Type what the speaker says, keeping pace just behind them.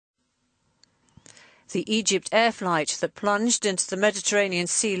The EgyptAir flight that plunged into the Mediterranean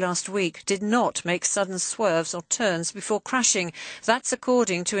Sea last week did not make sudden swerves or turns before crashing. That's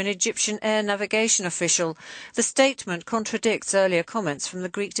according to an Egyptian air navigation official. The statement contradicts earlier comments from the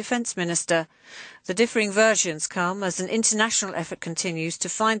Greek defence minister. The differing versions come as an international effort continues to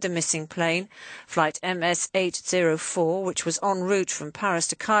find the missing plane. Flight MS-804, which was en route from Paris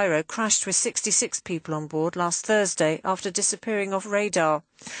to Cairo, crashed with 66 people on board last Thursday after disappearing off radar.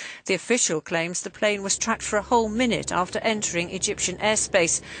 The official claims the plane was tracked for a whole minute after entering Egyptian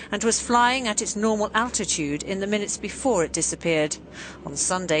airspace and was flying at its normal altitude in the minutes before it disappeared. On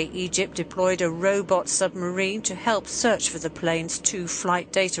Sunday, Egypt deployed a robot submarine to help search for the plane's two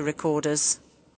flight data recorders.